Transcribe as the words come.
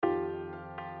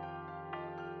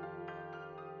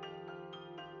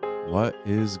What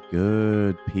is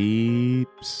good,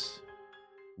 peeps?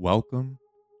 Welcome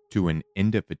to an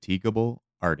indefatigable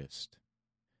artist.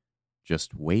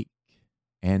 Just wake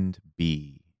and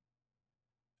be.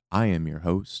 I am your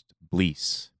host,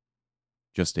 Blease,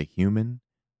 just a human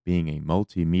being a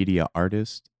multimedia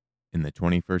artist in the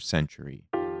 21st century.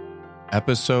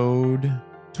 Episode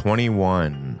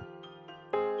 21,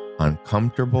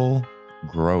 Uncomfortable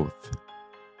Growth.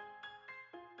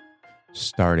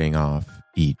 Starting off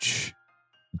each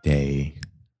day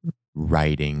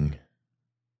writing,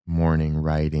 morning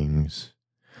writings,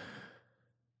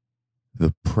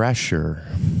 the pressure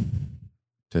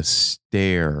to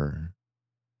stare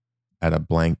at a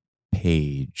blank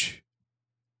page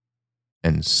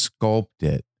and sculpt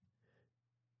it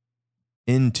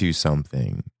into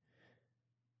something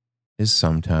is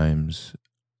sometimes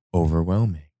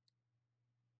overwhelming.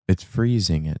 It's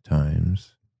freezing at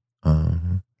times.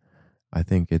 I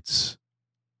think it's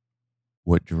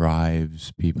what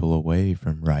drives people away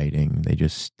from writing. They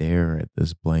just stare at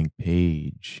this blank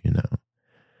page,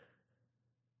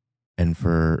 And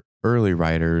for early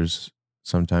writers,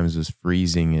 sometimes this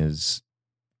freezing is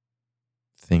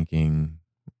thinking,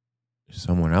 if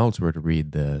someone else were to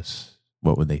read this,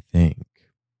 what would they think?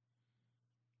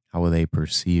 How will they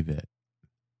perceive it?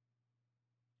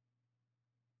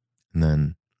 And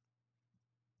then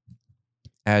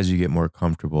as you get more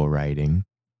comfortable writing,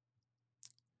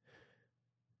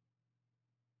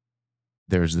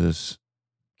 there's this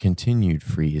continued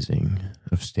freezing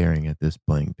of staring at this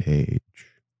blank page.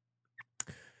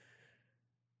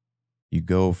 You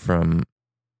go from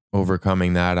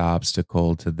overcoming that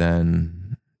obstacle to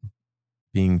then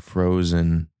being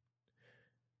frozen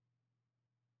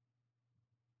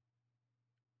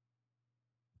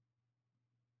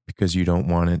because you don't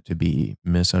want it to be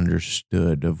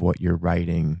misunderstood of what you're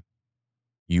writing.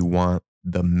 You want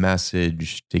the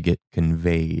message to get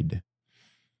conveyed.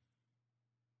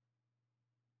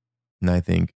 And I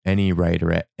think any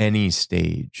writer at any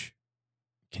stage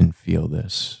can feel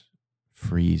this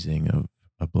freezing of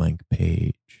a blank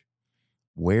page.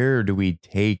 Where do we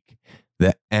take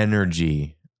the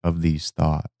energy of these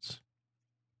thoughts?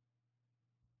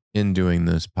 In doing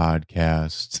this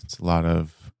podcast, it's a lot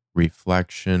of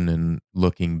reflection and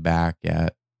looking back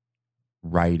at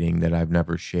writing that I've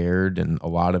never shared, and a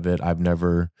lot of it I've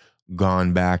never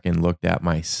gone back and looked at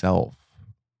myself.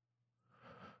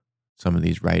 Some of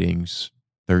these writings,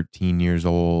 13 years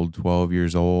old, 12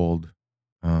 years old,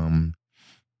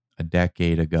 a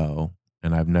decade ago,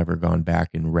 and I've never gone back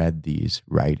and read these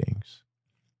writings.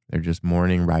 They're just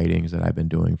morning writings that I've been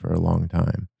doing for a long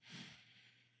time.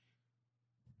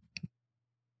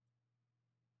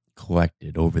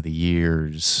 Collected over the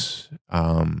years.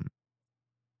 Not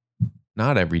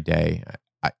every day.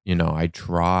 I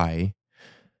try.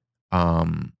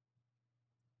 And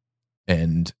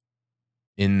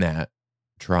in that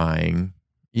trying,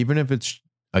 even if it's,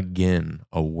 again,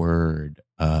 a word,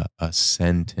 a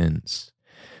sentence,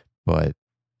 but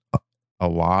a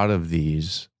lot of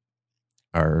these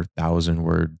are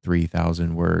 1,000-word,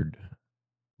 3,000-word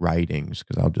writings,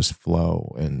 because I'll just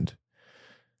flow and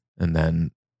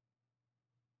then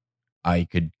I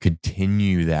could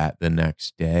continue that the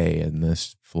next day in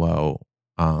this flow.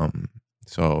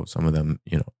 So some of them,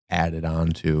 added on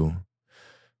to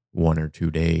 1 or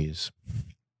 2 days,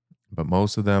 but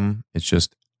most of them, it's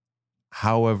just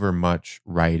however much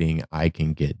writing I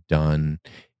can get done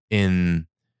in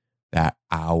that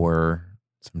hour,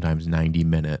 sometimes 90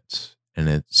 minutes, and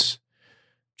it's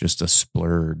just a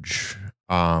splurge.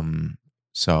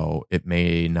 So it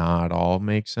may not all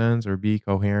make sense or be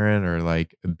coherent or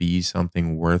like be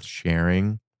something worth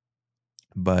sharing,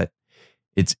 but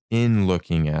it's in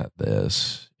looking at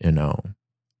this,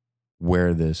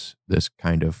 where this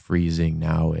kind of freezing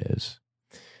now is,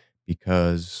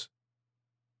 because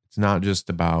it's not just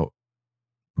about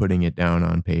putting it down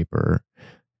on paper.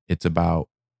 It's about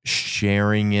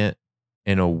sharing it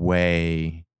in a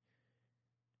way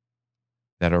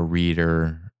that a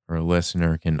reader or a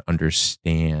listener can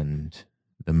understand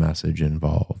the message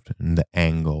involved and the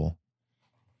angle.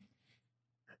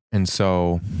 And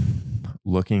so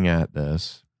looking at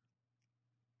this,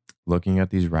 looking at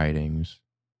these writings,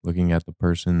 looking at the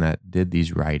person that did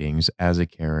these writings as a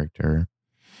character,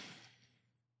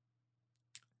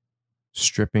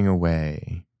 stripping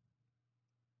away,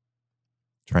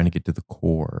 trying to get to the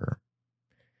core.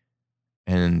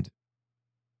 And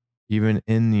even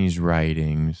in these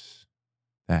writings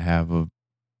that have a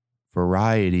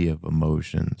variety of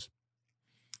emotions,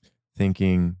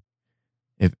 thinking,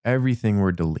 if everything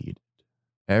were deleted,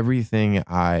 everything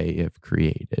I have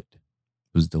created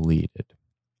was deleted,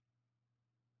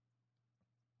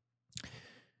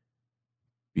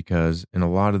 because in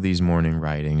a lot of these morning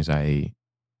writings, I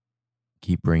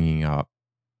keep bringing up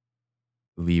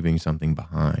leaving something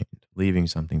behind, leaving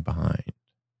something behind.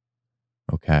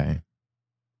 Okay.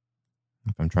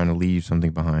 If I'm trying to leave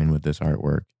something behind with this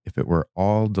artwork, if it were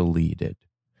all deleted,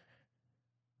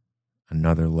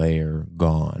 another layer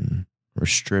gone, we're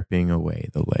stripping away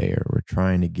the layer. We're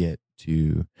trying to get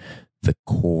to the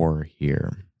core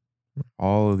here.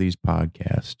 All of these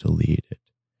podcasts deleted.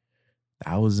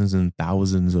 Thousands and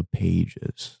thousands of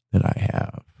pages that I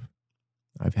have.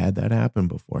 I've had that happen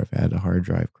before. I've had a hard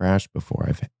drive crash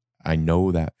before. I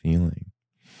know that feeling.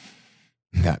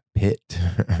 That pit.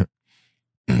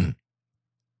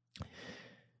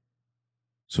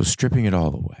 So stripping it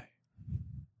all away.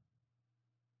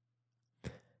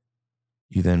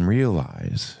 You then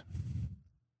realize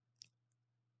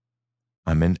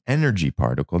I'm an energy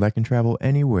particle that can travel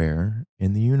anywhere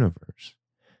in the universe.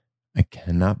 I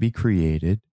cannot be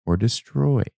created or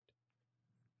destroyed,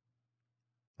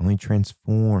 only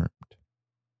transformed,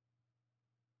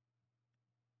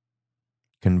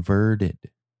 converted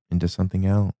into something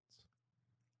else.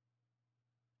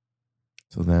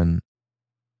 So then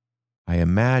I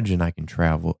imagine I can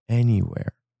travel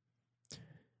anywhere.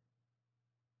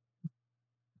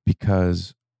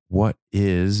 Because what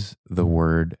is the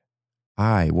word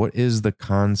I? What is the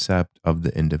concept of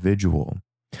the individual?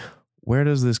 Where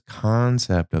does this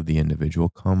concept of the individual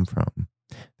come from?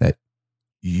 That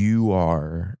you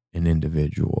are an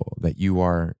individual, that you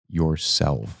are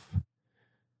yourself.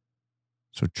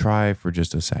 So try for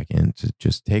just a second to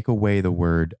just take away the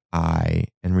word I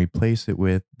and replace it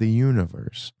with the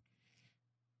universe.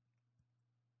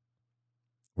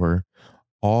 We're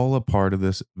all a part of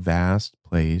this vast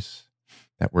place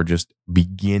that we're just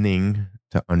beginning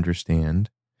to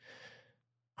understand.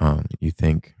 You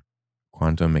think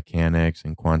quantum mechanics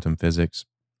and quantum physics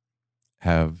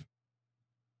have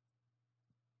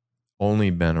only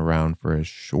been around for a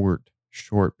short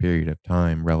period of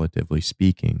time, relatively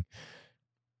speaking,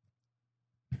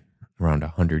 around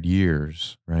 100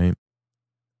 years, right?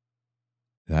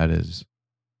 That is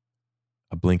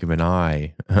a blink of an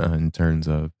eye in terms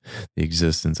of the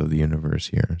existence of the universe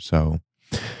here. So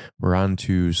we're on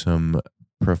to some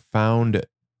profound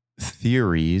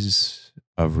theories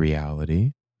of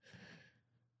reality.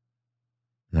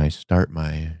 And I start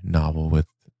my novel with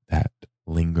that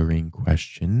lingering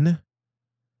question: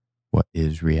 what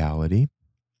is reality?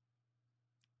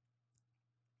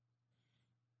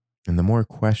 And the more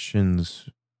questions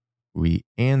we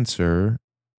answer,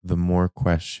 the more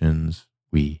questions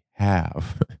we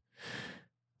have.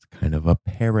 It's kind of a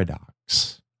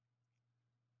paradox.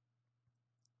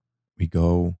 We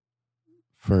go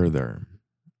further.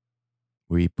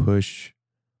 We push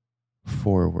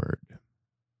forward.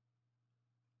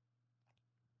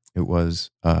 It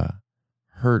was a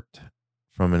hurt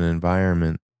from an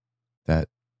environment that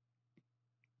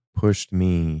pushed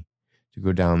me to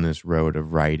go down this road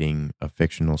of writing a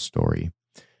fictional story.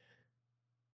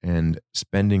 And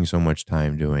spending so much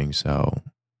time doing so,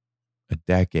 a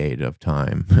decade of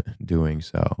time doing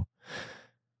so,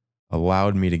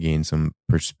 allowed me to gain some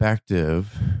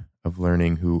perspective of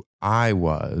learning who I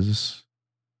was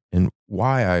and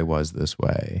why I was this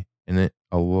way. And it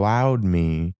allowed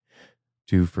me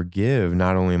to forgive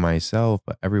not only myself,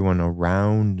 but everyone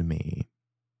around me.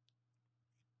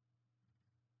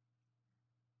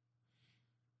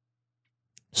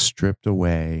 Stripped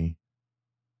away,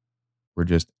 we're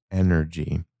just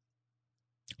energy.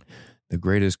 The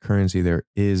greatest currency there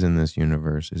is in this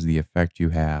universe is the effect you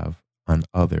have on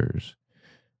others.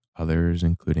 Others,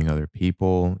 including other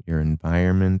people, your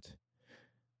environment,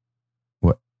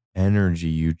 what energy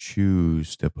you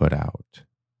choose to put out.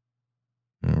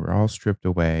 And we're all stripped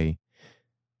away.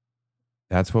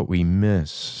 That's what we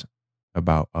miss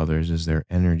about others, is their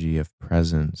energy of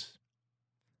presence.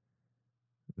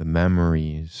 The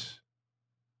memories,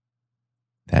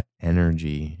 that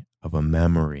energy of a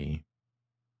memory,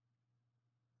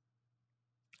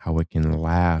 how it can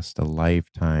last a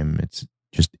lifetime. It's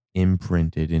just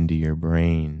imprinted into your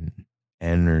brain,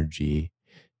 energy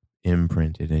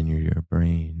imprinted in your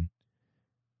brain.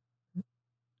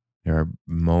 There are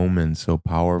moments so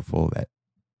powerful that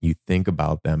you think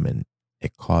about them and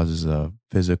it causes a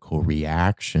physical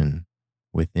reaction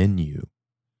within you.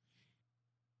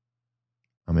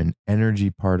 I'm an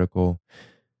energy particle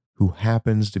who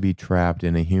happens to be trapped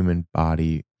in a human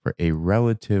body for a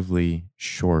relatively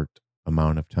short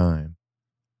amount of time.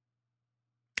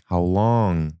 How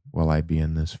long will I be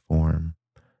in this form?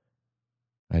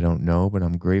 I don't know, but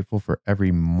I'm grateful for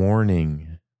every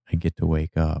morning I get to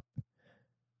wake up.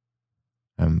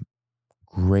 I'm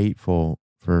grateful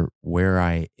for where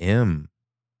I am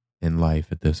in life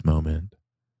at this moment.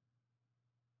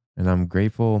 And I'm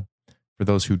grateful for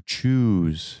those who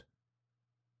choose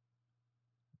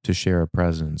to share a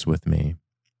presence with me.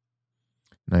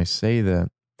 And I say that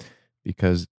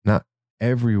because not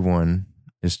everyone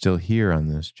is still here on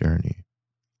this journey.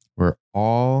 We're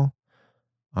all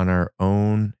on our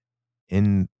own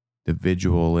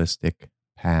individualistic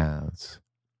paths.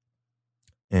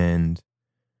 And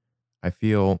I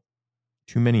feel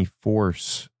too many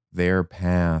force their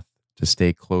path to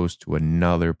stay close to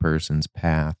another person's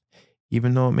path,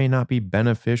 even though it may not be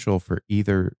beneficial for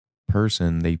either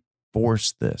person. They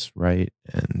force this, right?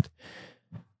 And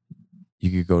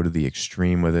you could go to the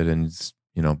extreme with it and,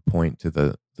 point to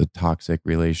the toxic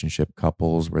relationship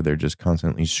couples where they're just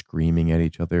constantly screaming at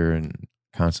each other and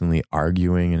constantly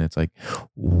arguing. And it's like,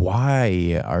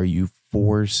 why are you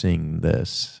forcing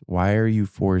this? Why are you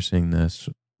forcing this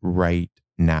right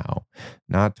now?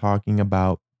 Not talking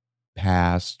about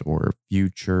past or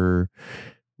future,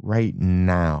 right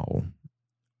now.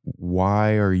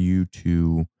 Why are you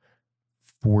two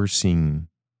forcing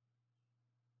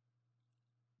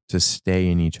to stay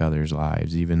in each other's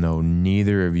lives, even though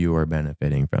neither of you are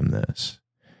benefiting from this?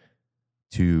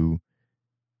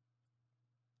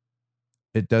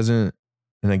 It doesn't,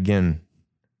 and again,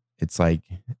 it's like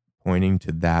pointing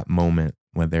to that moment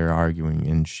when they're arguing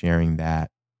and sharing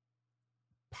that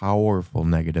powerful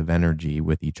negative energy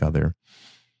with each other.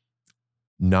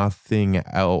 Nothing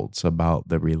else about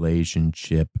the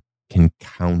relationship can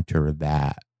counter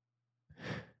that.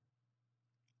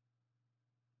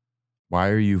 Why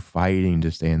are you fighting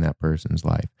to stay in that person's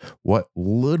life? What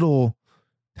little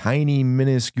tiny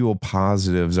minuscule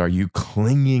positives are you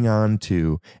clinging on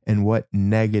to? And what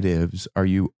negatives are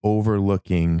you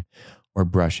overlooking or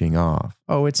brushing off?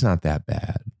 Oh, it's not that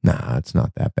bad. Nah, it's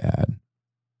not that bad.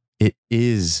 It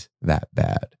is that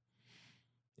bad.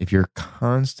 If you're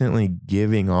constantly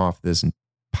giving off this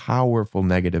powerful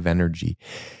negative energy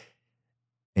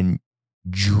and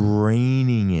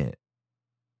draining it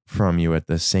from you at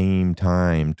the same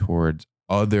time towards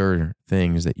other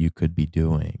things that you could be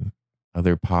doing,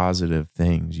 other positive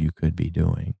things you could be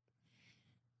doing,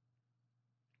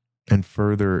 and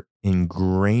further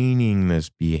ingraining this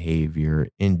behavior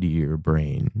into your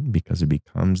brain because it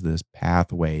becomes this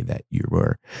pathway that you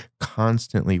are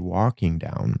constantly walking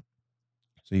down.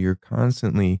 So you're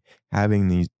constantly having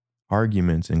these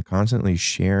arguments and constantly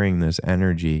sharing this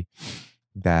energy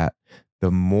that the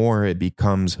more it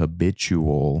becomes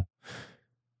habitual,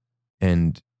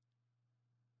 and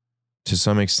to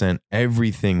some extent,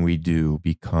 everything we do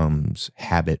becomes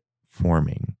habit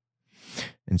forming.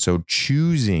 And so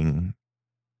choosing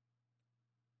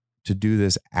to do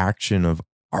this action of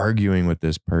arguing with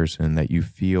this person that you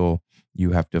feel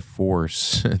you have to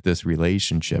force this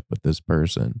relationship with this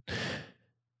person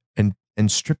and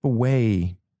strip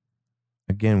away,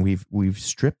 again, we've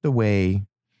stripped away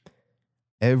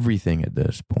everything at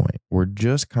this point. We're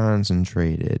just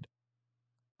concentrated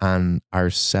on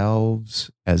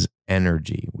ourselves as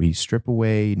energy. We strip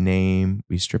away name,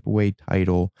 we strip away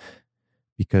title,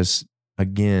 because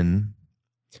again,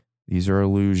 these are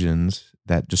illusions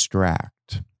that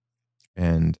distract.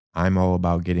 And I'm all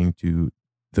about getting to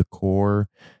the core,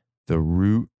 the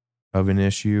root of an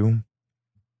issue,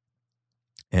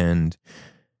 and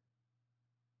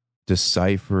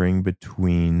deciphering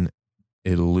between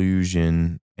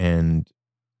illusion and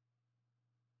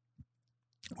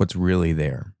what's really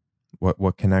there.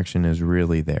 What connection is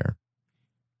really there.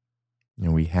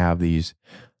 We have these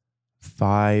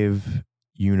 5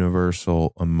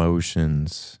 universal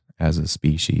emotions as a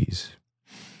species.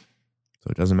 So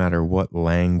it doesn't matter what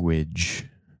language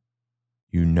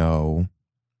you know,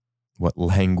 what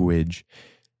language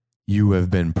you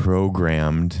have been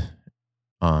programmed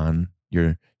on,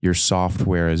 your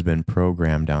software has been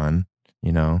programmed on,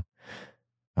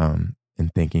 and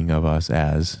thinking of us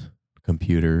as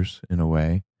computers in a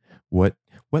way. What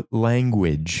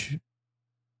language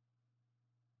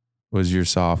was your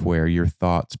software, your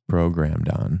thoughts programmed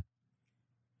on?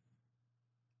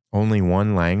 Only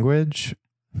one language?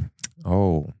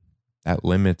 Oh, that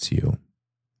limits you.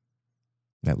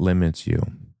 That limits you.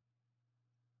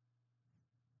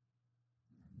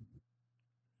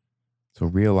 So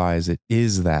realize it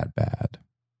is that bad.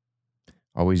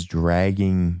 Always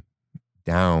dragging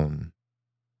down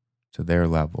to their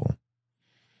level.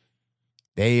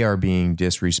 They are being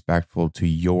disrespectful to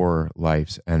your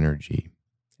life's energy.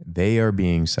 They are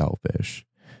being selfish,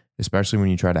 especially when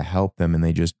you try to help them and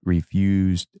they just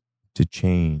refuse to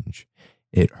change.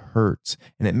 It hurts.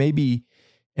 And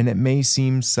it may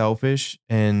seem selfish,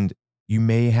 and you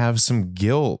may have some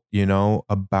guilt,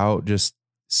 about just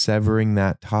severing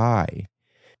that tie.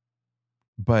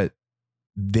 but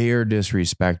they're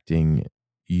disrespecting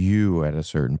you at a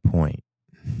certain point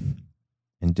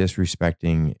and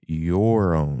disrespecting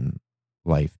your own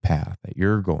life path that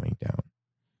you're going down.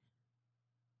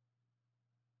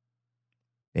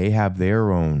 They have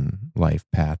their own life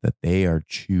path that they are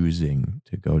choosing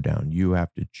to go down. You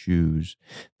have to choose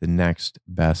the next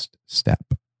best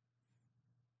step.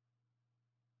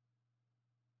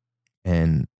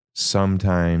 And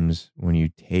sometimes when you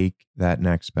take that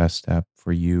next best step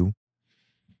for you,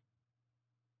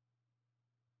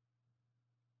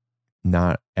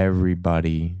 not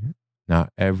everybody,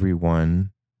 not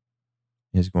everyone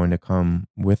is going to come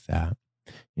with that.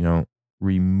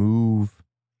 Remove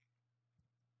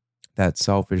that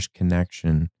selfish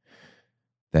connection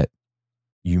that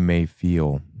you may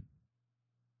feel,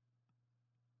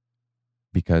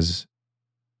 because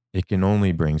it can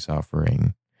only bring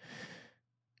suffering.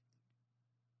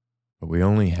 But we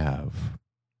only have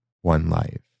one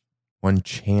life, one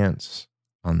chance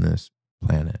on this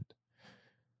planet,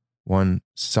 one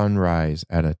sunrise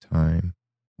at a time,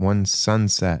 one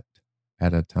sunset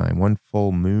at a time, one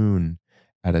full moon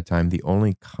at a time. The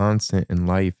only constant in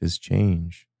life is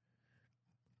change.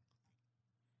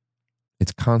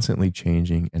 It's constantly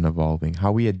changing and evolving.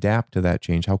 How we adapt to that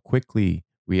change, how quickly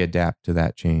we adapt to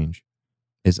that change,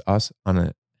 is us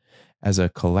as a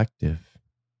collective.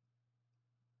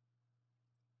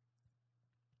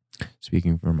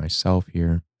 Speaking for myself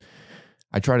here,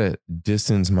 I try to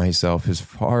distance myself as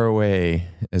far away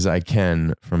as I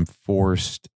can from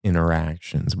forced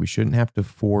interactions. We shouldn't have to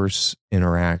force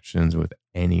interactions with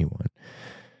anyone.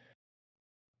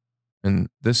 And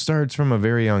this starts from a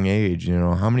very young age.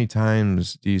 How many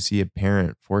times do you see a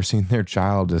parent forcing their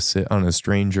child to sit on a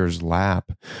stranger's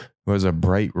lap who has a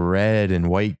bright red and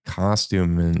white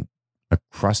costume and a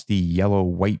crusty yellow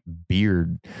white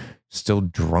beard, still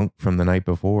drunk from the night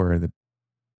before?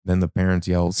 Then the parents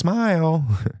yell, "Smile,"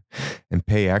 and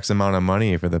pay X amount of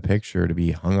money for the picture to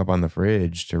be hung up on the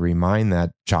fridge to remind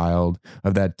that child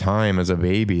of that time as a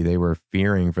baby they were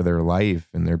fearing for their life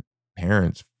and their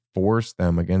parents forced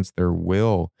them against their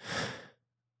will.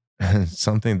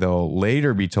 Something they'll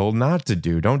later be told not to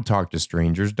do. Don't talk to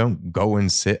strangers. Don't go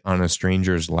and sit on a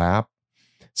stranger's lap,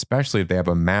 especially if they have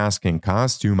a mask and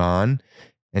costume on,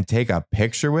 and take a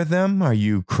picture with them. Are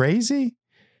you crazy?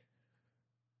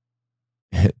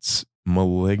 It's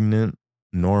malignant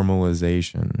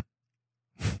normalization.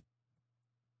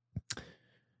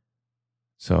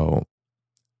 So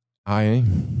I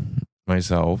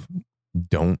myself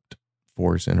don't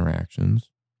force interactions.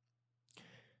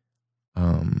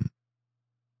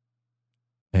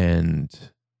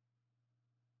 And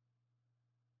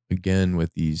again,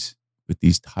 with these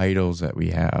titles that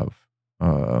we have,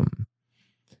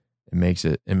 it makes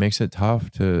it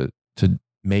tough to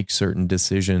make certain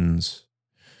decisions.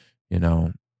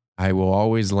 I will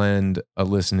always lend a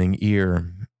listening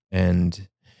ear, and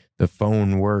the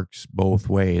phone works both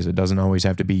ways. It doesn't always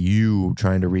have to be you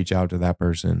trying to reach out to that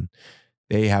person.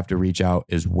 They have to reach out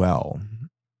as well.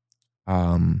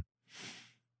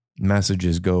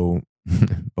 Messages go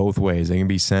both ways. They can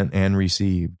be sent and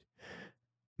received.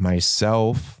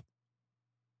 Myself,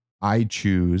 I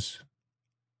choose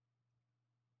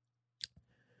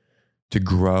to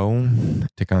grow,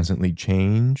 to constantly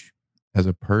change as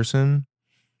a person.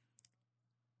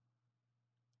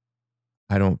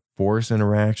 I don't force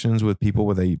interactions with people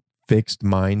with a fixed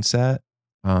mindset.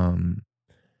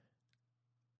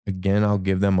 Again, I'll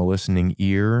give them a listening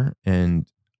ear and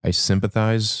I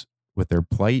sympathize with their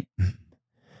plight.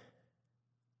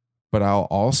 But I'll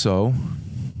also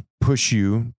push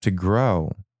you to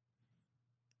grow.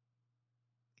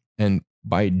 And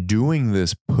by doing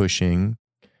this pushing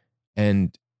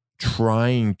and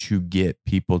trying to get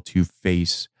people to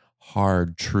face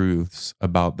hard truths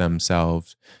about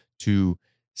themselves, to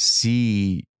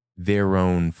see their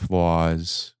own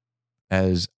flaws,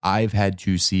 as I've had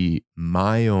to see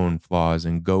my own flaws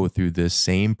and go through this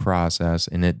same process,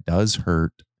 and it does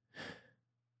hurt.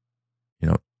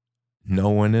 No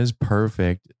one is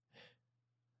perfect.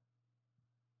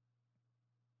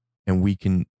 And we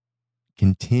can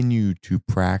continue to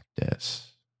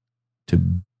practice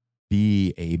to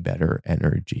be a better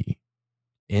energy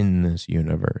in this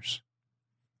universe.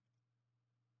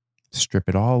 Strip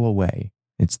it all away.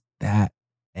 It's that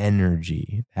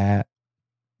energy, that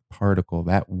particle,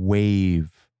 that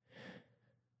wave.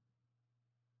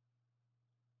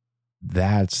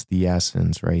 That's the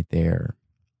essence right there.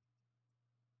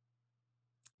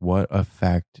 What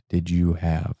effect did you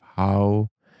have? How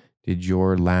did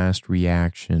your last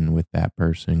reaction with that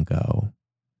person go?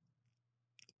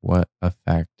 What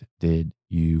effect did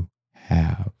you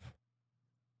have?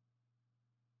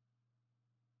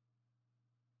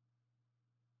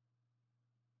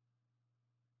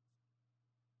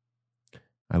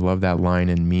 I love that line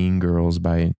in Mean Girls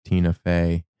by Tina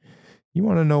Fey. You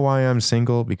want to know why I'm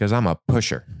single? Because I'm a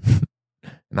pusher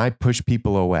and I push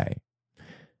people away.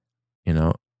 You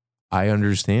know, I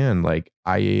understand, like,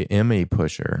 I am a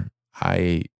pusher.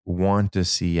 I want to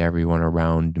see everyone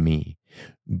around me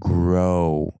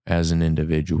grow as an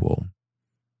individual.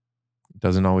 It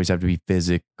doesn't always have to be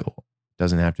physical. It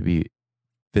doesn't have to be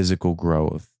physical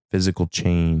growth, physical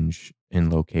change in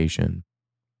location.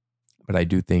 But I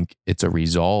do think it's a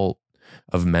result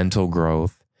of mental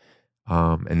growth.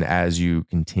 And as you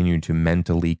continue to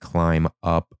mentally climb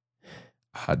up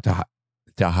to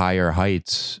higher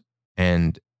heights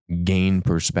and gain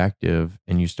perspective,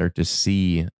 and you start to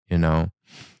see,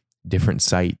 different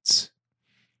sights,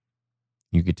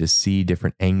 you get to see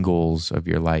different angles of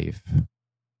your life.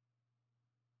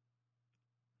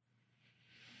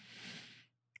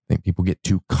 I think people get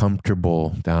too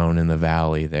comfortable down in the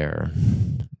valley there,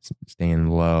 staying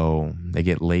low. They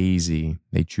get lazy.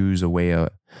 They choose a way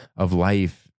of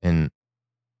life, and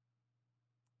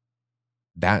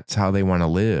that's how they want to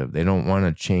live. They don't want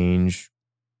to change.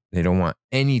 They don't want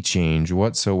any change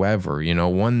whatsoever.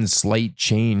 One slight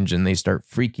change and they start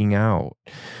freaking out.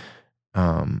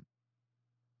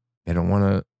 They don't want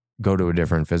to go to a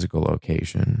different physical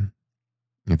location.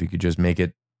 If you could just make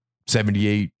it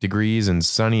 78 degrees and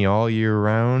sunny all year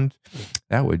round,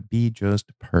 that would be just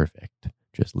perfect.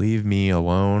 Just leave me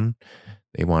alone.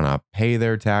 They want to pay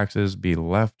their taxes, be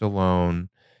left alone.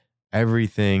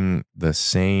 Everything the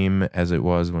same as it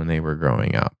was when they were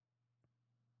growing up,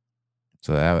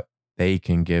 so that they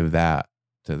can give that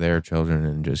to their children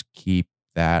and just keep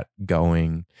that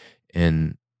going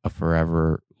in a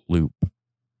forever loop.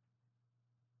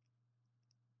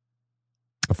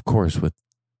 Of course, with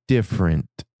different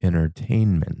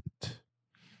entertainment.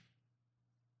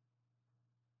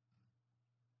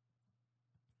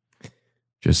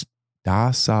 Just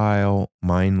docile,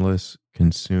 mindless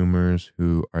consumers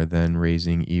who are then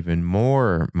raising even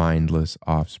more mindless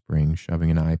offspring,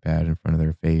 shoving an iPad in front of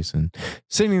their face and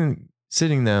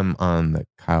sitting them on the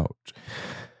couch.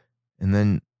 And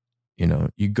then,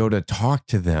 you go to talk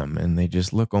to them and they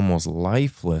just look almost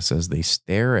lifeless as they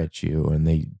stare at you, and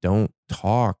they don't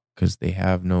talk because they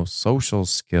have no social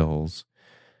skills.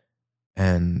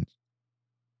 And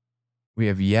we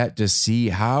have yet to see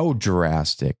how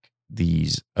drastic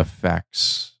these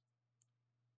effects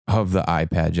of the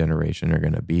iPad generation are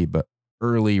going to be, but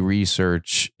early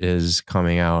research is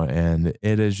coming out and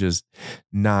it is just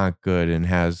not good, and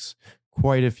has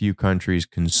quite a few countries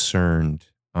concerned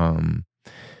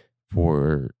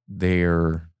for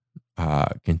their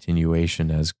continuation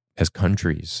as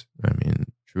countries. I mean,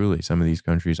 truly, some of these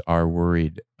countries are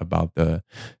worried about the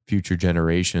future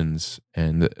generations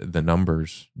and the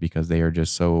numbers, because they are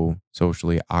just so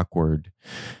socially awkward.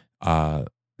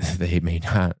 They may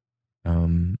not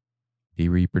be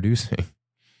reproducing.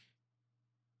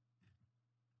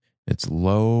 It's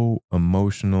low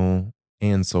emotional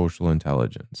and social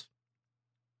intelligence.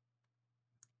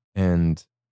 And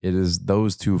it is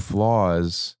those two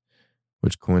flaws,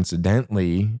 which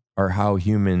coincidentally are how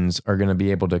humans are going to be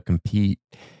able to compete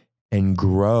and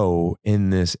grow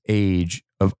in this age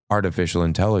of artificial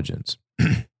intelligence.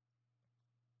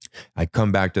 I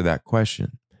come back to that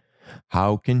question.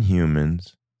 How can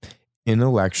humans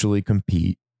intellectually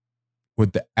compete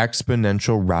with the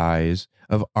exponential rise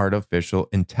of artificial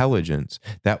intelligence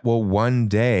that will one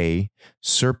day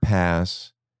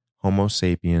surpass Homo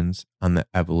sapiens on the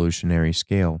evolutionary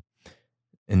scale?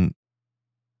 And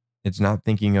it's not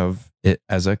thinking of it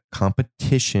as a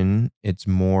competition. It's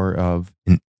more of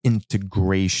an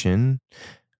integration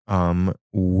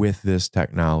with this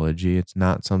technology. It's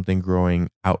not something growing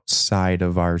outside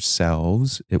of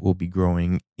ourselves. It will be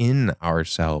growing in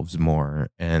ourselves more.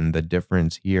 And the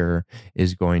difference here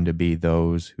is going to be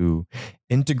those who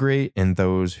integrate and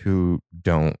those who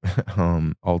don't,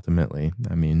 ultimately.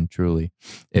 I mean, truly,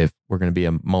 if we're going to be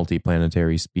a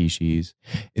multiplanetary species,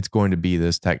 it's going to be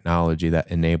this technology that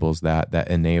enables that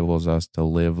enables us to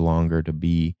live longer, to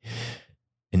be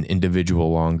an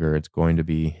individual longer. It's going to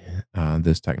be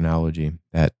this technology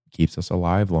that keeps us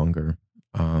alive longer.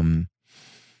 And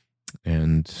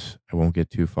I won't get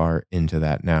too far into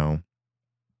that now.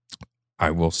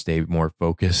 I will stay more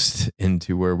focused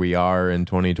into where we are in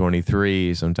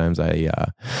 2023. Sometimes I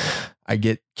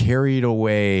get carried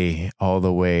away all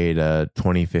the way to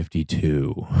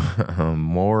 2052.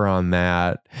 More on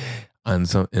that in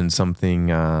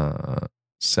something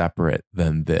separate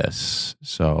than this.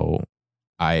 So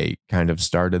I kind of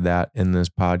started that in this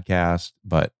podcast,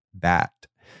 but that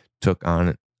took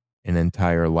on an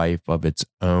entire life of its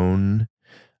own.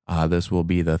 This will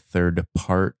be the third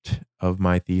part of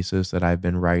my thesis that I've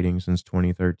been writing since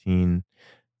 2013.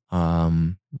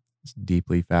 It's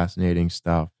deeply fascinating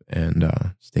stuff, and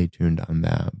stay tuned on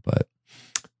that. But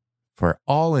for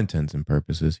all intents and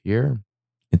purposes here,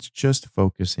 it's just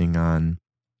focusing on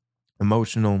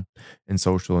emotional and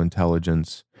social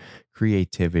intelligence,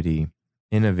 creativity,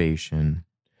 innovation,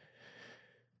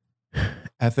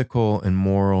 ethical and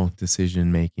moral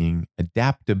decision making,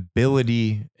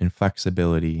 adaptability and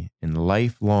flexibility, and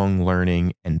lifelong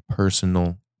learning and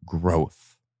personal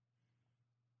growth.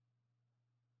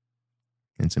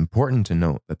 It's important to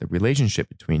note that the relationship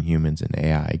between humans and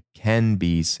AI can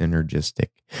be synergistic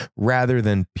rather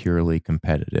than purely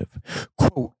competitive,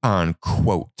 quote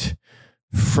unquote,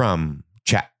 from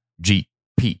ChatGPT.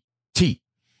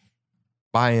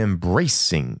 By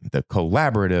embracing the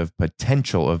collaborative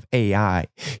potential of AI,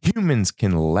 humans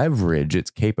can leverage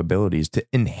its capabilities to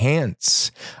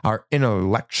enhance our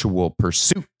intellectual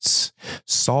pursuits,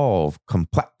 solve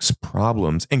complex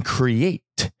problems, and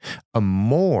create a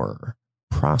more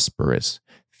prosperous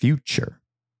future.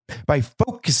 By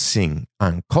focusing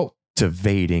on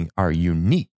cultivating our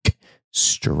unique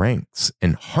strengths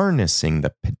and harnessing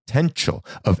the potential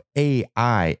of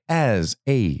AI as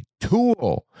a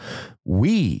tool,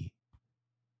 I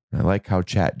like how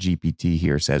ChatGPT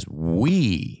here says,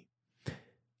 we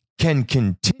can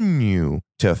continue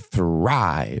to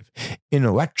thrive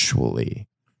intellectually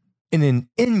in an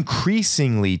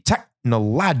increasingly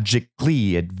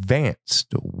technologically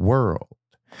advanced world.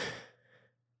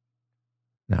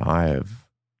 Now, I have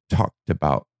talked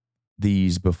about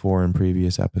these before in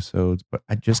previous episodes, but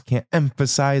I just can't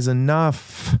emphasize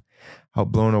enough how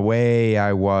blown away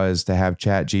I was to have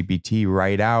ChatGPT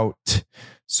write out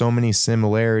so many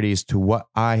similarities to what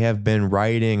I have been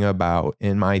writing about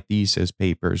in my thesis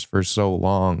papers for so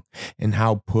long, and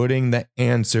how putting the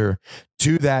answer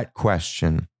to that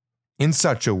question in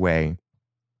such a way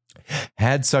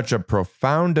had such a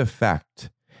profound effect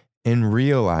in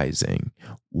realizing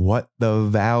what the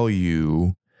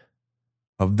value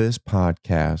of this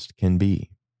podcast can be.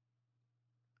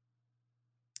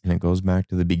 And it goes back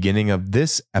to the beginning of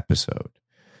this episode.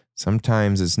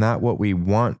 Sometimes it's not what we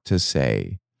want to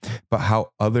say, but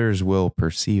how others will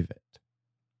perceive it.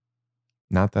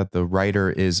 Not that the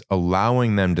writer is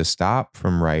allowing them to stop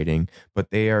from writing, but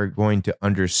they are going to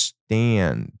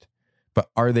understand. But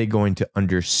are they going to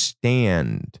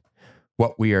understand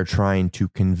what we are trying to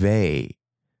convey,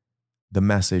 the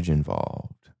message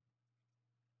involved?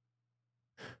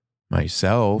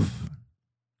 Myself,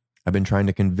 I've been trying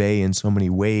to convey in so many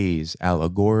ways,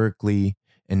 allegorically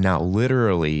and now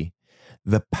literally,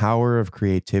 the power of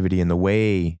creativity and the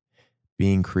way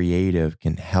being creative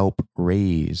can help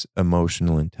raise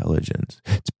emotional intelligence.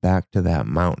 It's back to that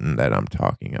mountain that I'm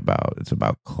talking about. It's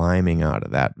about climbing out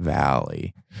of that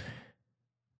valley,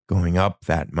 going up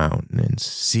that mountain and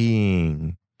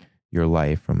seeing your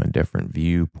life from a different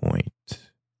viewpoint.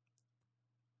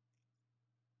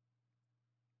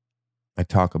 I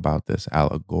talk about this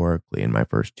allegorically in my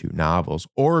first two novels.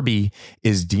 Orby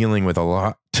is dealing with a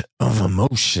lot of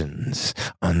emotions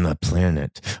on the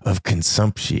planet of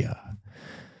Consumptia.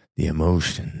 The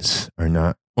emotions are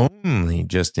not only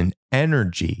just an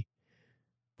energy,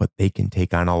 but they can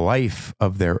take on a life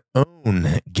of their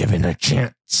own given a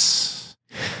chance.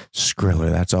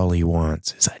 Skriller, that's all he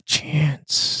wants is a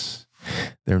chance.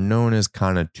 They're known as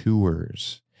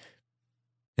connoisseurs.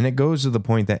 And it goes to the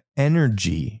point that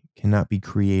energy cannot be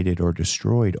created or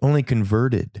destroyed, only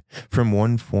converted from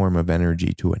one form of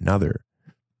energy to another.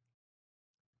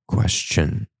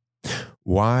 Question: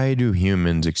 why do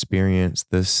humans experience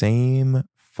the same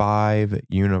 5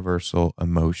 universal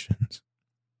emotions?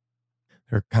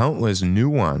 There are countless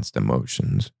nuanced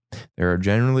emotions. There are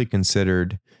generally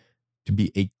considered to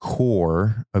be a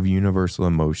core of universal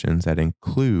emotions that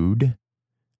include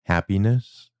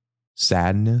happiness,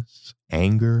 sadness,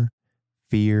 anger,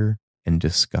 fear, and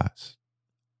disgust.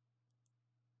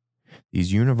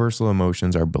 These universal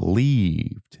emotions are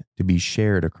believed to be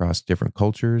shared across different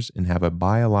cultures and have a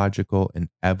biological and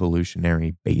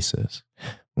evolutionary basis.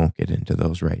 Won't get into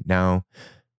those right now,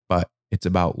 but it's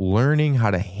about learning how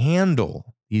to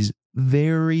handle these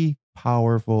very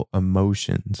powerful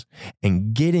emotions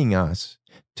and getting us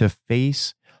to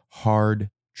face hard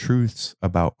truths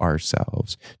about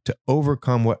ourselves, to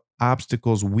overcome what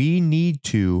obstacles we need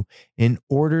to in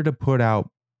order to put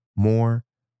out more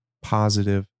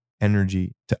positive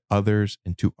energy to others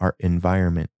and to our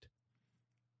environment.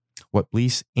 What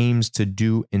Blease aims to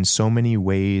do in so many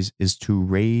ways is to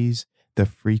raise the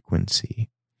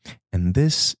frequency. And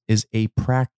this is a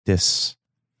practice.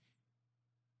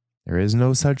 There is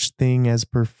no such thing as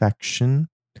perfection,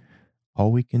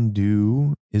 All we can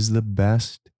do is the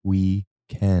best we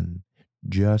can.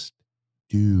 Just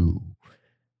do.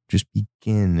 Just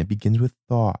begin. It begins with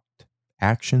thought.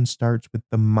 Action starts with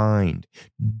the mind.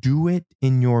 Do it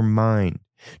in your mind.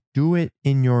 Do it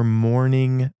in your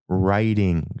morning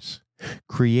writings.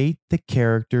 Create the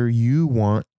character you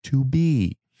want to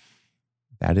be.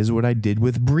 That is what I did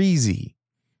with Breezy.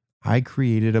 I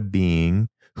created a being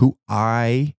who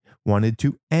I wanted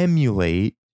to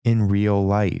emulate in real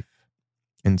life.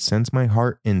 And since my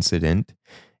heart incident,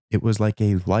 it was like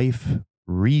a life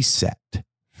reset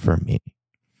for me.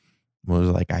 It was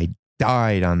like I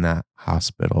died on that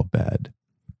hospital bed.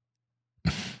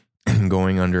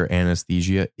 Going under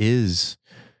anesthesia is,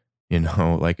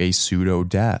 like a pseudo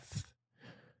death.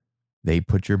 They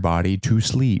put your body to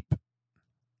sleep.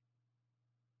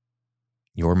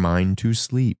 Your mind to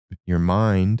sleep. Your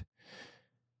mind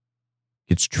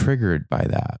gets triggered by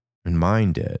that. And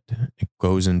mine did. It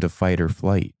goes into fight or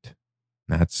flight.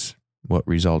 That's what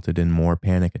resulted in more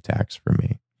panic attacks for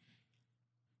me.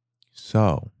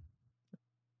 So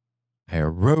I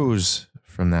arose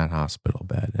from that hospital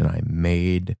bed and I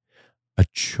made a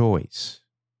choice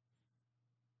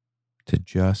to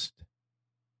just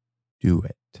do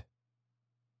it.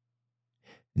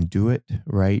 And do it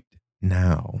right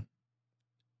now.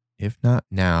 If not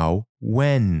now,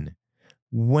 when?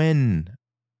 When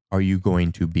are you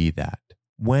going to be that?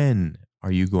 When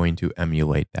are you going to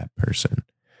emulate that person?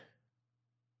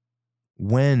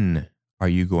 When are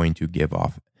you going to give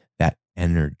off that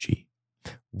energy?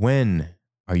 When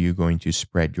are you going to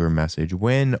spread your message?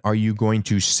 When are you going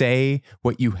to say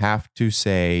what you have to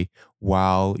say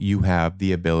while you have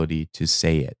the ability to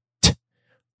say it?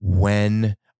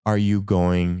 When are you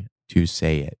going to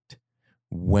say it?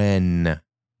 When?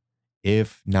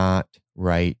 If not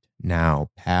right now.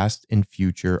 Past and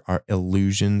future are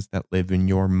illusions that live in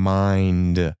your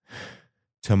mind.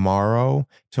 Tomorrow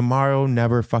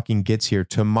never fucking gets here.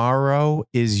 Tomorrow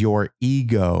is your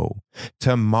ego.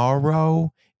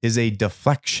 Tomorrow is a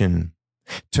deflection.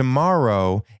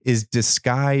 Tomorrow is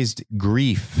disguised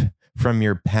grief from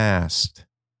your past.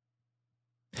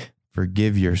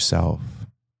 Forgive yourself.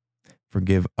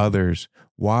 Forgive others.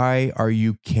 Why are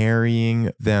you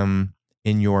carrying them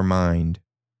in your mind?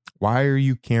 Why are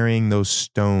you carrying those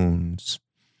stones?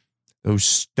 Those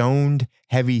stoned,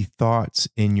 heavy thoughts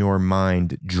in your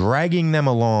mind, dragging them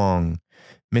along,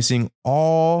 missing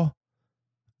all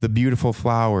the beautiful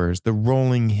flowers, the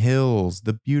rolling hills,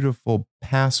 the beautiful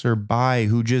passerby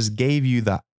who just gave you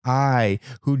the eye,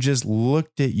 who just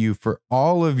looked at you for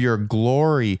all of your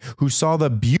glory, who saw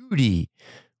the beauty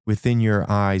within your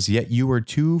eyes, yet you were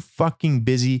too fucking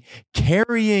busy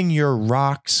carrying your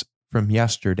rocks from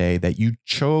yesterday that you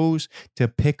chose to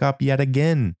pick up yet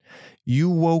again. You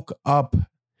woke up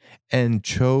and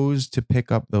chose to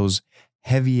pick up those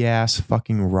heavy ass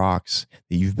fucking rocks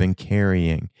that you've been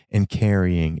carrying,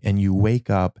 and you wake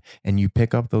up and you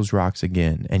pick up those rocks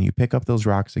again, and you pick up those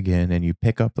rocks again, and you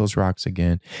pick up those rocks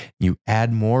again. You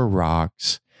add more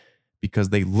rocks because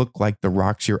they look like the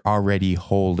rocks you're already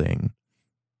holding.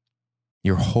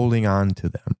 You're holding on to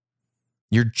them.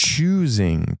 You're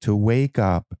choosing to wake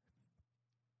up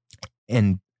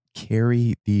and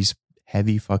carry these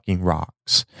heavy fucking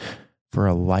rocks for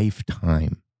a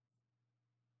lifetime.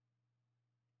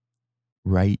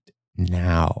 Right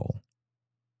now,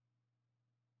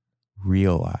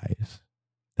 realize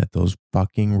that those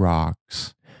fucking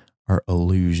rocks are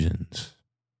illusions.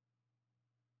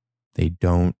 They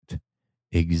don't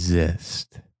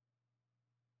exist.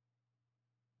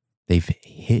 They've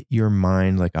hit your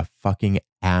mind like a fucking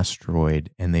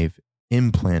asteroid and they've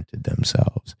implanted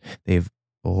themselves. They've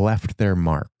left their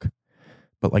mark.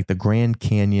 But like the Grand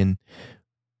Canyon,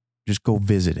 just go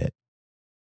visit it.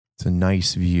 It's a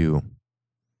nice view.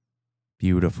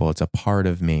 Beautiful. It's a part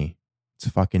of me. It's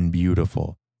fucking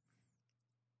beautiful.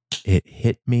 It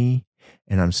hit me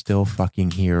and I'm still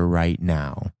fucking here right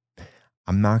now.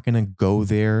 I'm not going to go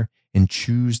there and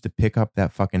choose to pick up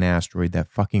that fucking asteroid,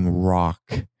 that fucking rock,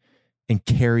 and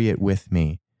carry it with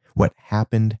me. What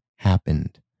happened,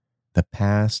 happened. The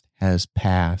past has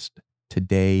passed.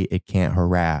 Today, it can't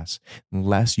harass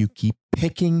unless you keep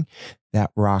picking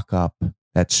that rock up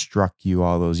that struck you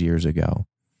all those years ago.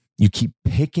 You keep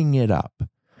picking it up.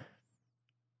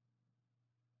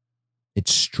 It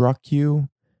struck you.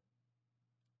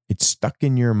 It's stuck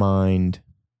in your mind.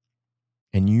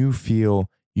 And you feel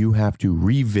you have to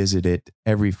revisit it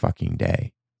every fucking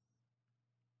day.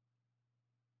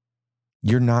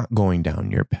 You're not going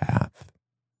down your path.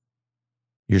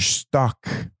 You're stuck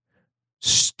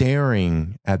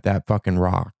staring at that fucking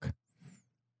rock.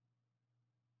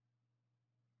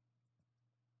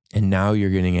 And now you're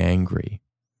getting angry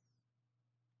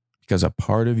because a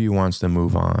part of you wants to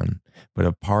move on, but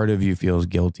a part of you feels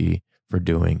guilty for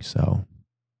doing so.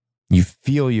 You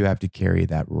feel you have to carry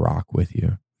that rock with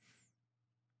you.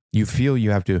 You feel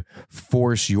you have to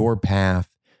force your path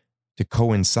to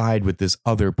coincide with this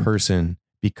other person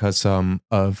because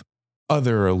of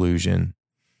other illusion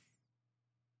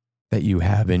that you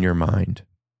have in your mind.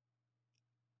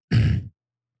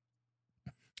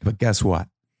 But guess what?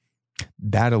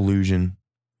 That illusion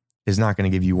is not going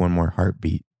to give you one more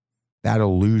heartbeat. That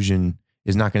illusion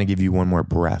is not going to give you one more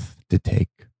breath to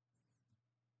take.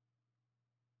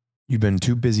 You've been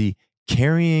too busy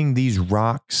carrying these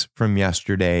rocks from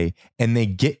yesterday, and they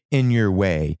get in your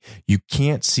way. You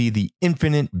can't see the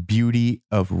infinite beauty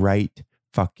of right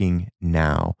fucking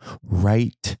now.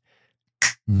 Right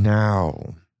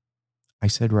now. I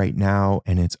said right now,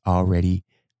 and it's already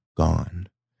gone.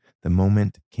 The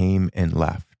moment came and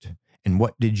left. And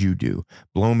what did you do?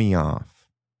 Blow me off.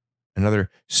 Another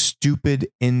stupid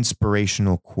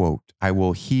inspirational quote I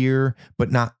will hear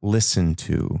but not listen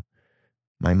to.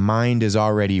 My mind is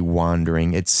already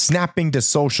wandering. It's snapping to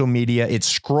social media.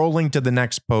 It's scrolling to the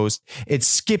next post. It's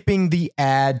skipping the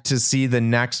ad to see the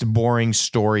next boring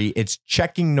story. It's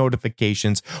checking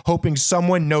notifications, hoping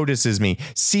someone notices me,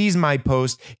 sees my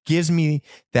post, gives me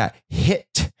that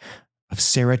hit of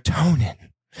serotonin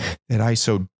that I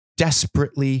so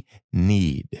desperately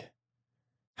need.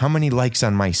 How many likes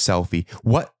on my selfie?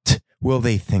 What will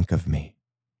they think of me?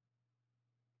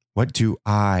 What do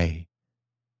I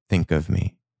think of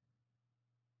me?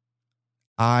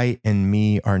 I and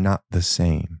me are not the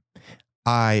same.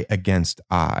 I against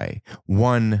I.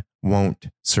 One won't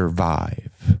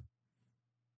survive.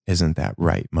 Isn't that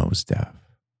right, Mos Def?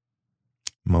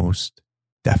 Most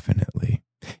definitely.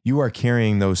 You are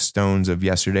carrying those stones of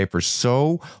yesterday for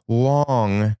so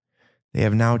long, they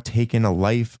have now taken a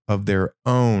life of their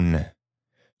own.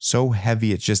 So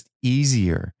heavy, it's just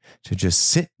easier to just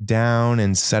sit down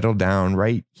and settle down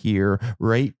right here,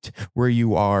 right where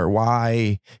you are.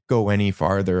 Why go any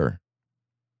farther?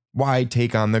 Why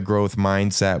take on the growth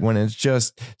mindset when it's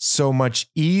just so much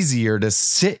easier to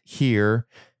sit here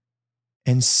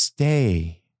and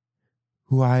stay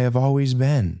who I have always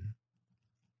been?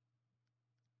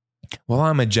 Well,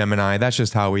 I'm a Gemini. That's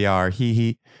just how we are.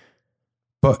 He.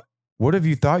 But what if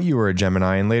you thought you were a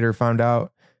Gemini and later found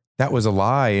out that was a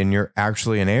lie and you're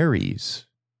actually an Aries?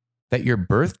 That your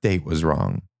birth date was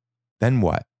wrong? Then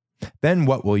what? Then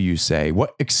what will you say?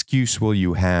 What excuse will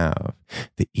you have?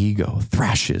 The ego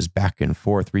thrashes back and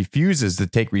forth, refuses to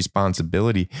take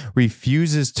responsibility,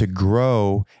 refuses to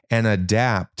grow and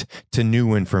adapt to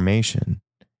new information.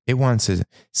 It wants to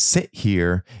sit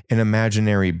here in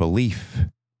imaginary belief.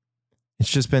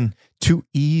 It's just been too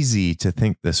easy to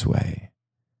think this way.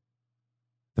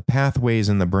 The pathways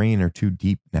in the brain are too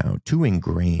deep now, too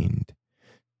ingrained.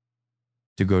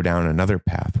 To go down another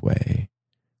pathway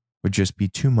would just be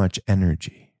too much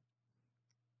energy.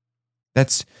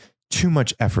 That's too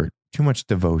much effort, too much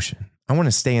devotion. I want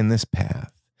to stay in this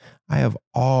path. I have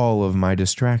all of my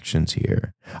distractions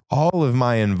here. All of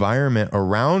my environment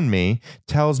around me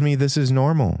tells me this is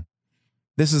normal.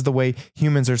 This is the way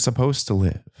humans are supposed to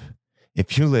live.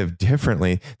 If you live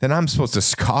differently, then I'm supposed to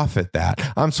scoff at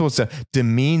that. I'm supposed to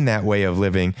demean that way of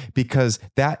living because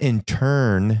that in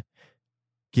turn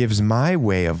gives my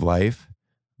way of life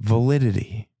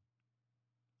validity.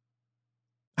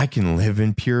 I can live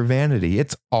in pure vanity.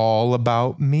 It's all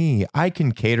about me. I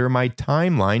can cater my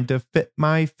timeline to fit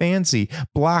my fancy,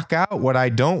 block out what I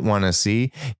don't want to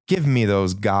see. Give me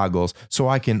those goggles so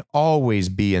I can always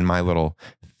be in my little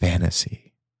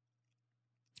fantasy.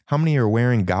 How many are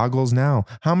wearing goggles now?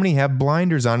 How many have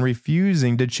blinders on,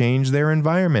 refusing to change their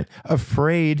environment,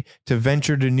 afraid to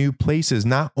venture to new places,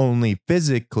 not only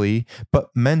physically, but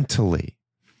mentally?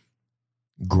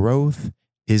 Growth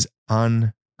is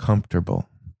uncomfortable.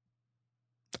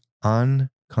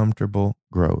 Uncomfortable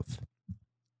growth.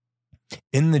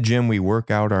 In the gym, we work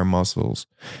out our muscles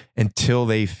until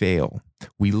they fail.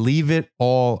 We leave it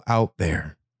all out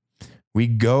there. We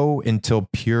go until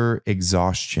pure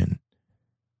exhaustion.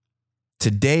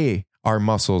 Today, our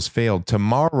muscles failed.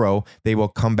 Tomorrow, they will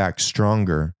come back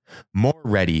stronger, more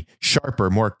ready, sharper,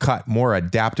 more cut, more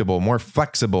adaptable, more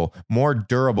flexible, more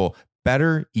durable,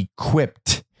 better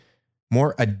equipped,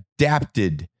 more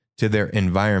adapted to their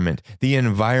environment, the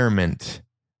environment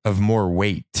of more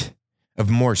weight, of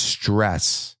more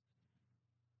stress.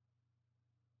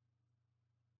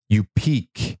 You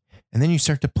peak and then you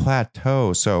start to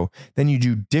plateau. So then you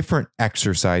do different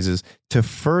exercises to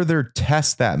further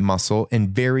test that muscle in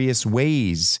various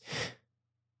ways.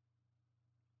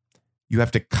 You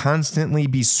have to constantly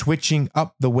be switching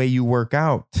up the way you work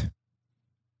out.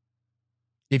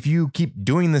 If you keep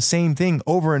doing the same thing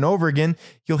over and over again,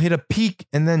 you'll hit a peak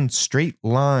and then straight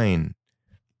line.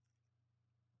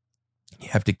 You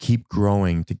have to keep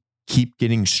growing, to keep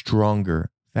getting stronger,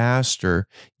 faster.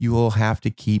 You will have to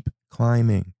keep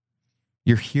climbing.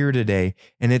 You're here today,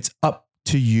 and it's up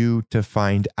to you to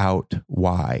find out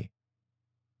why.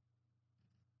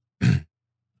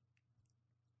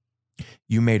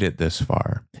 You made it this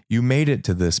far. You made it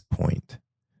to this point.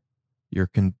 You're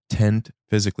content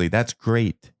physically. That's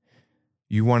great.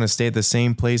 You want to stay at the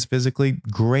same place physically?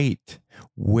 Great.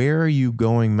 Where are you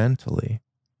going mentally?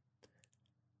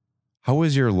 How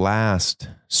was your last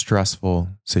stressful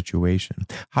situation?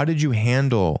 How did you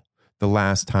handle the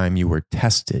last time you were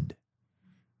tested?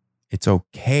 It's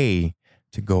okay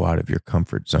to go out of your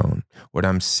comfort zone. What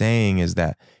I'm saying is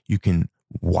that you can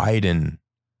widen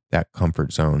that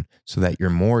comfort zone so that you're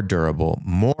more durable,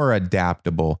 more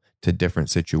adaptable to different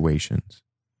situations.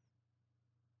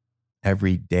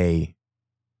 Every day,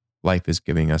 life is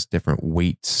giving us different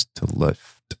weights to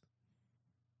lift.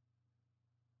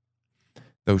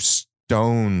 Those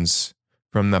stones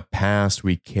from the past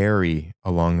we carry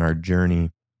along our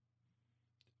journey.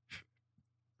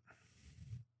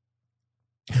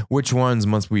 Which ones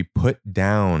must we put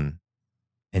down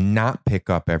and not pick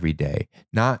up every day?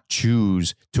 Not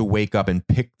choose to wake up and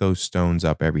pick those stones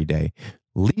up every day.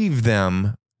 Leave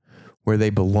them where they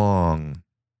belong.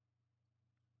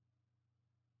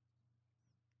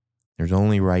 There's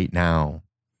only right now.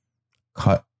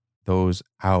 Cut those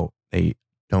out. They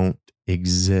don't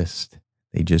exist.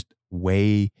 They just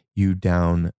weigh you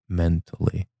down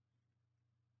mentally.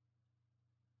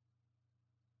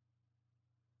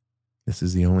 This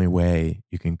is the only way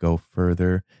you can go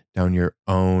further down your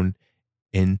own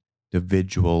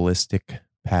individualistic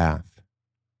path.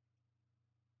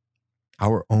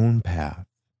 Our own path.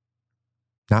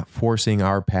 Not forcing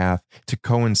our path to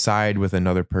coincide with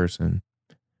another person.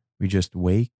 We just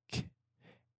wake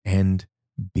and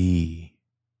be.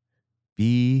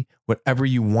 Be whatever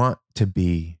you want to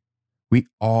be. We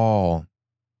all.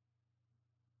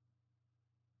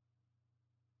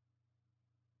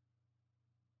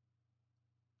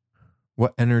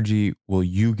 What energy will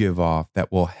you give off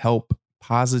that will help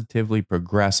positively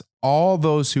progress all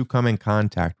those who come in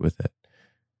contact with it?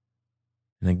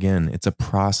 And again, it's a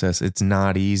process. It's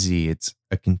not easy. It's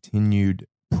a continued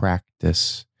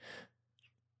practice.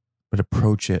 But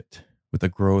approach it with a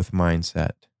growth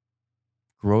mindset.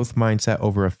 Growth mindset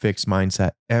over a fixed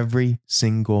mindset every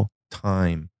single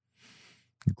time.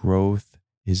 Growth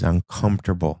is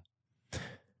uncomfortable.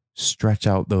 Stretch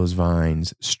out those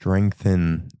vines,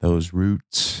 strengthen those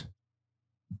roots.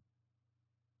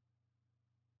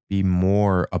 Be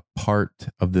more a part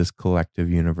of this collective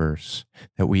universe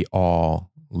that we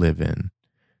all live in.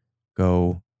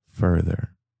 Go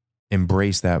further.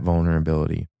 Embrace that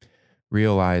vulnerability.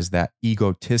 Realize that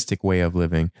egotistic way of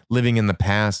living in the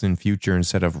past and future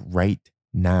instead of right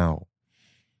now.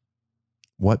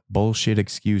 What bullshit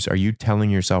excuse are you telling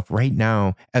yourself right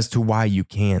now as to why you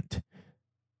can't?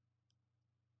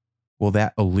 Will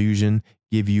that illusion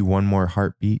give you one more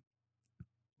heartbeat?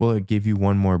 Will it give you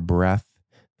one more breath?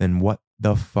 Then what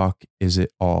the fuck is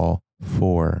it all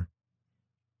for?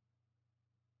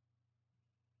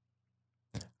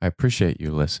 I appreciate you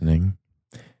listening.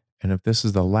 And if this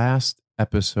is the last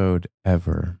episode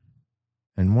ever,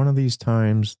 and one of these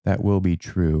times that will be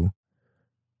true,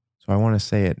 so I want to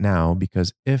say it now,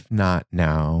 because if not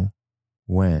now,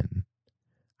 when?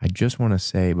 I just want to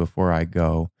say before I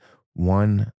go,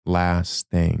 one last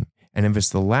thing. And if it's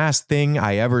the last thing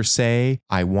I ever say,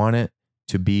 I want it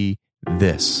to be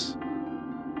this.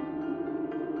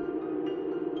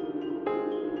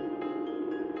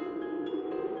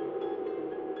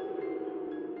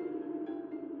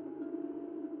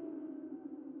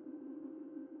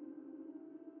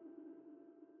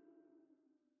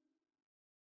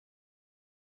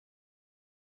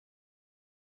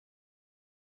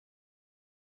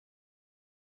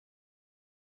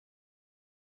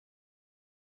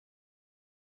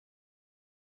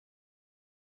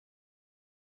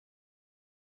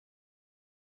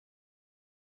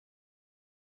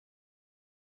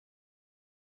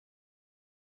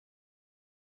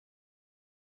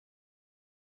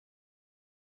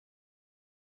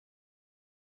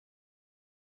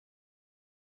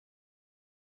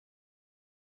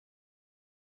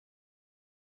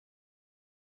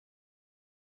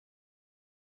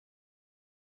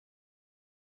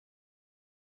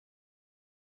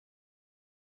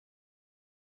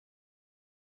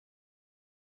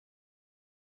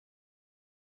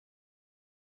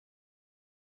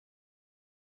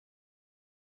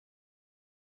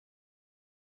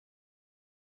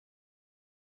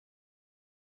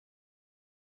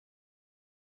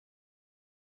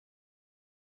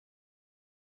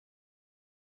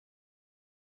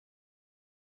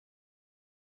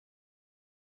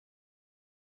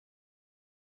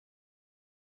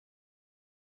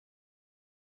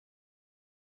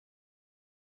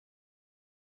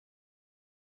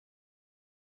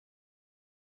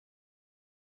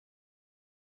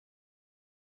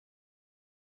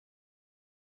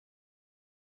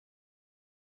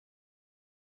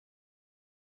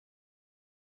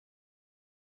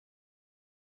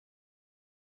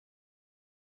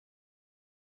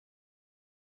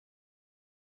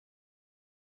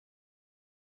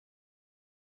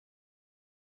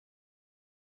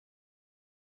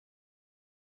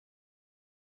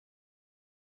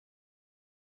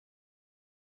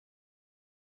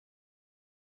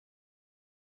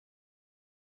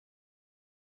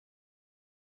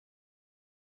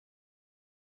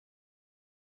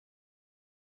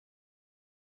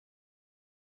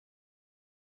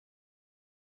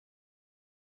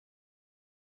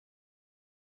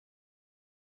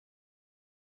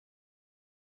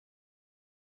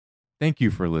 Thank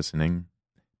you for listening.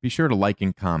 Be sure to like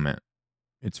and comment.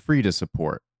 It's free to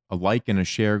support. A like and a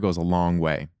share goes a long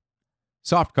way.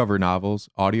 Softcover novels,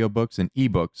 audiobooks, and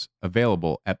ebooks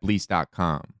available at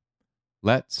Blease.com.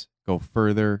 Let's go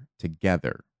further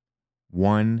together,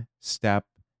 one step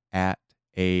at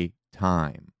a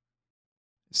time.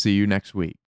 See you next week.